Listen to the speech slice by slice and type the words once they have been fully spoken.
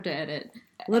To edit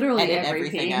literally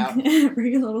everything out.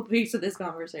 every little piece of this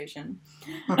conversation.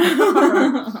 We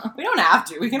don't have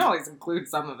to. We can always include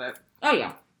some of it. Oh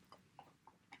yeah,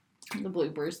 the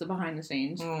bloopers, the behind the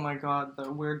scenes. Oh my god,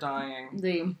 we're dying.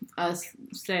 The us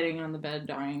sitting on the bed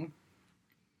dying.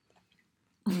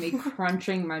 Me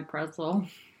crunching my pretzel.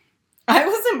 I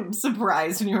wasn't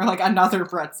surprised when you were like, another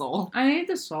pretzel. I need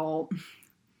the salt.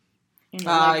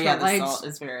 Yeah, the salt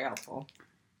is very helpful.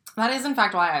 That is, in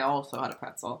fact, why I also had a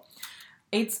pretzel.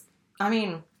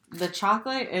 The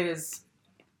chocolate is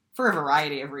for a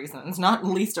variety of reasons, not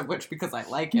least of which because I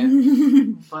like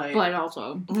it.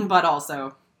 but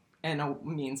also in a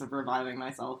means of reviving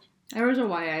myself. There was a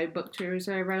YA book series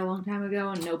that I read a long time ago,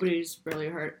 and nobody's really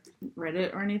read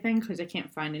it or anything, because I can't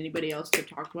find anybody else to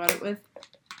talk about it with.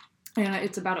 And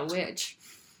it's about a witch,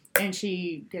 and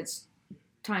she gets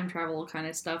time travel kind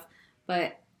of stuff,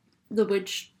 but the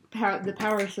witch, the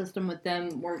power system with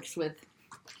them works with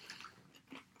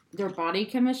their body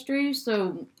chemistry,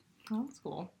 so... Oh, that's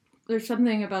cool. There's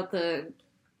something about the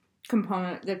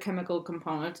chemical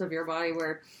components of your body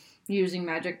where using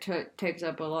magic takes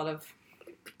up a lot of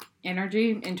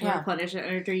energy, and to replenish that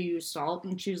energy, you use salt.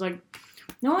 And she's like,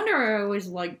 no wonder I always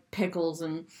like pickles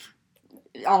and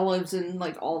olives and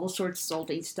like all the sorts of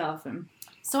salty stuff. And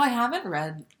so I haven't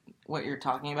read what you're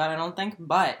talking about, I don't think,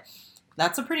 but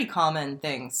that's a pretty common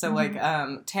thing. So like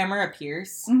Tamara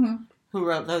Pierce, who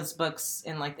wrote those books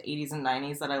in like the 80s and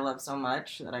 90s that I love so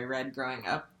much, that I read growing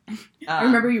up. I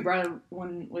remember you brought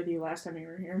one with you last time you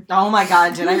were here. Oh my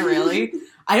god, did I really?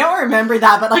 I don't remember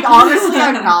that, but like honestly,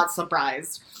 I'm not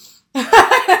surprised.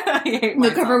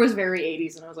 The cover was very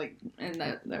 80s, and I was like, and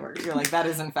that works. You're like, that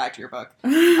is in fact your book.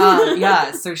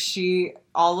 Yeah, so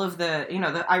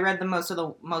I read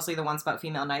mostly the ones about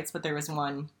female knights, but there was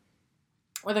one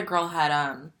where the girl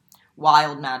had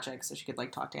wild magic, so she could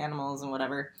like talk to animals and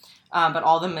whatever. But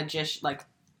all the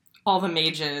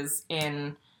mages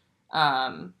in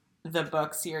the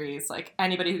book series, like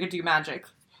anybody who could do magic,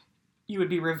 you would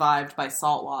be revived by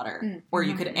salt water, or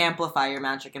you could amplify your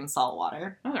magic in salt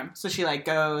water. Okay. So she like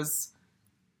goes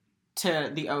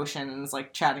to the oceans,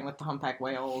 like chatting with the humpback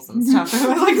whales and stuff. It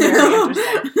was like very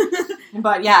interesting.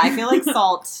 But yeah, I feel like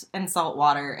salt and salt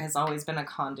water has always been a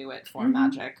conduit for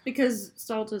magic. Because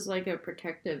salt is like a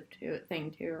protective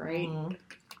thing too, right?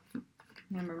 I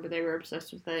remember they were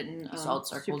obsessed with it in Salt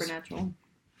circles. Supernatural.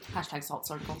 Hashtag salt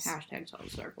circles. Hashtag salt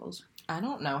circles. I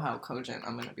don't know how cogent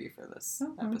I'm going to be for this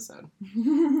episode.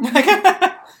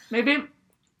 Maybe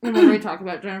the more we talk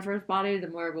about Jennifer's body, the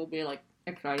more we'll be like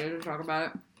excited to talk about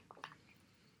it.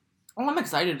 Oh, I'm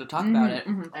excited to talk about it.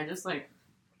 I just like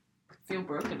feel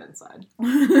broken inside.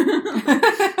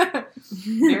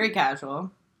 Very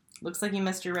casual. Looks like you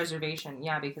missed your reservation.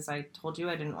 Yeah, because I told you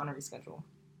I didn't want to reschedule.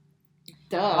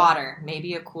 Duh. Water.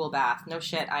 Maybe a cool bath. No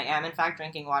shit. I am, in fact,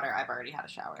 drinking water. I've already had a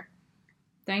shower.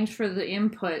 Thanks for the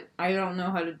input. I don't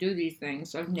know how to do these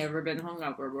things. I've never been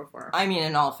hungover before. I mean,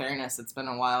 in all fairness, it's been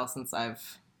a while since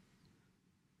I've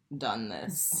done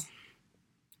this.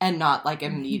 And not, like,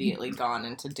 immediately gone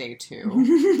into day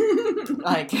 2.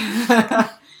 Like,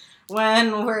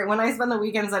 when I spend the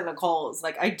weekends at Nicole's,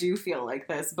 like, I do feel like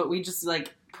this, but we just,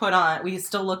 like, we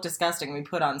still look disgusting. We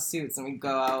put on suits and we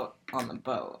go out on the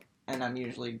boat. And I'm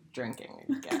usually drinking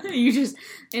again.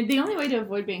 And the only way to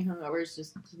avoid being hungover is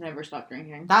just to never stop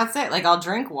drinking. That's it. Like, I'll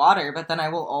drink water, but then I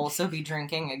will also be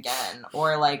drinking again.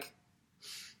 Or, like,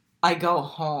 I go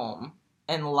home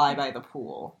and lie by the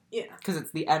pool. Yeah. Because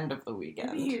it's the end of the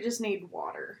weekend. Maybe you just need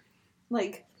water.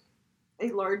 Like, a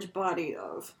large body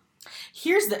of...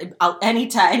 Here's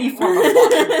any form of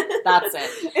water. That's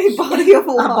it. A body of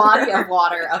water. A body of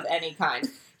water of any kind.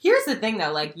 Here's the thing,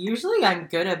 though. Like, usually I'm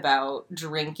good about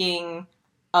drinking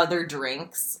other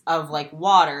drinks of, like,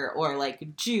 water or,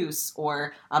 like, juice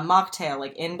or a mocktail,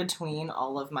 like, in between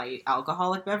all of my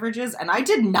alcoholic beverages. And I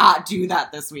did not do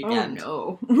that this weekend.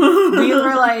 Oh, no. we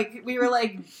were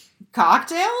like,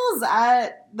 cocktails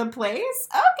at the place?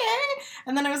 Okay.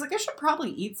 And then I was like, I should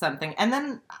probably eat something. And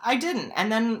then I didn't.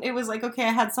 And then it was like, okay,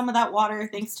 I had some of that water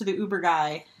thanks to the Uber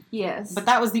guy. Yes. But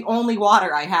that was the only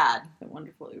water I had. The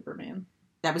wonderful Uber man.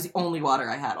 That was the only water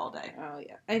I had all day. Oh,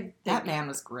 yeah. That man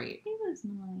was great. He was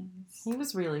nice. He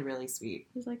was really, really sweet.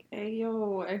 He was like, hey,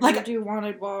 yo, I Like, heard you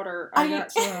wanted water. I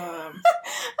got some.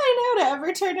 I know, to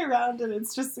ever turn around and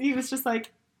he was just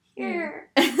like, here.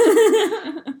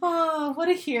 Oh, what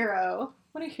a hero.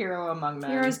 What a hero among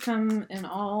men. Heroes come in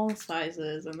all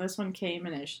sizes, and this one came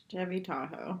in a Chevy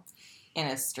Tahoe. In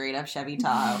a straight-up Chevy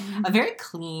Tahoe. A very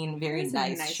clean, very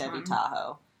nice Chevy one.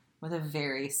 Tahoe. With a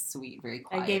very sweet, very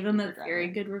quiet. I gave him a driver. very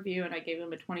good review, and I gave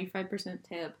him a 25%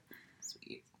 tip.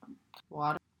 Sweet.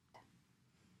 Water.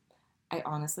 I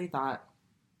honestly thought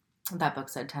that book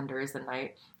said tender is the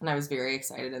night, and I was very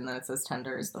excited, and then it says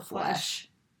tender is the flesh.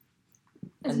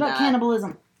 It's And about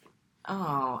cannibalism.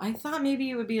 Oh, I thought maybe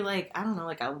it would be like, I don't know,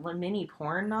 like a mini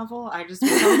porn novel. I just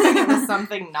was hoping it was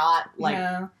something not like...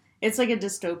 No, it's like a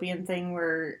dystopian thing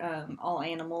where all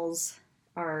animals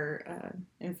are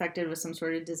infected with some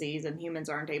sort of disease and humans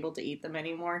aren't able to eat them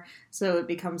anymore. So it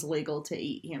becomes legal to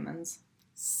eat humans.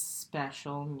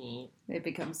 Special meat.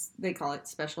 They call it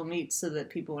special meat so that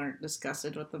people aren't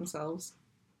disgusted with themselves.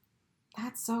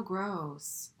 That's so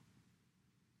gross.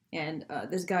 And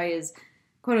this guy is,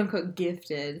 quote unquote,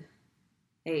 gifted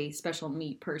a special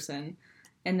meat person,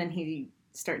 and then he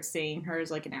starts seeing her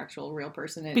as like an actual real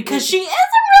person. Because she is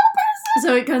a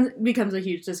real person! So it becomes a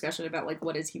huge discussion about like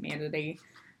what is humanity.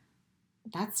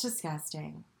 That's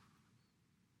disgusting.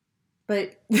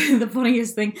 But the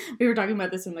funniest thing, we were talking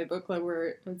about this in my book club,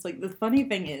 where it's like, the funny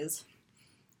thing is,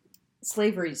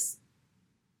 slavery's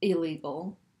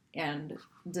illegal and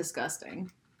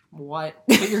disgusting. What?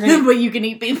 But you can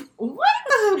eat people. What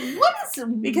is...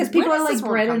 Because people are like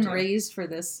bred and raised for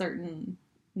this certain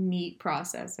meat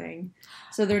processing.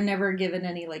 So they're never given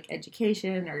any like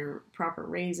education or proper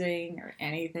raising or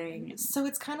anything. So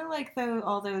it's kind of like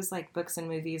all those like books and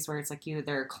movies where it's like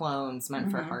they're clones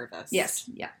meant for harvest. Yes.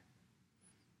 Yeah.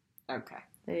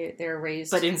 Okay. They're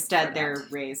raised, but instead they're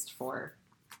raised for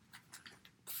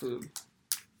food.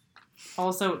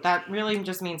 Also, that really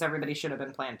just means everybody should have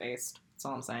been plant-based. That's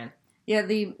all I'm saying. Yeah,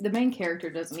 the main character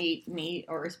doesn't eat meat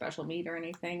or special meat or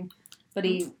anything, but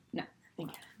he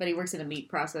works in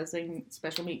a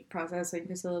special meat processing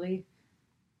facility.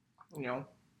 You know,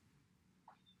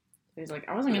 so he's like,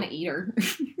 I wasn't gonna eat her.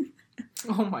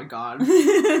 Oh my god.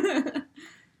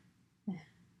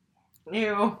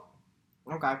 Ew.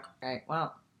 Okay. Right.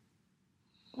 Well,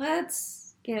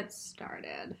 let's get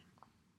started.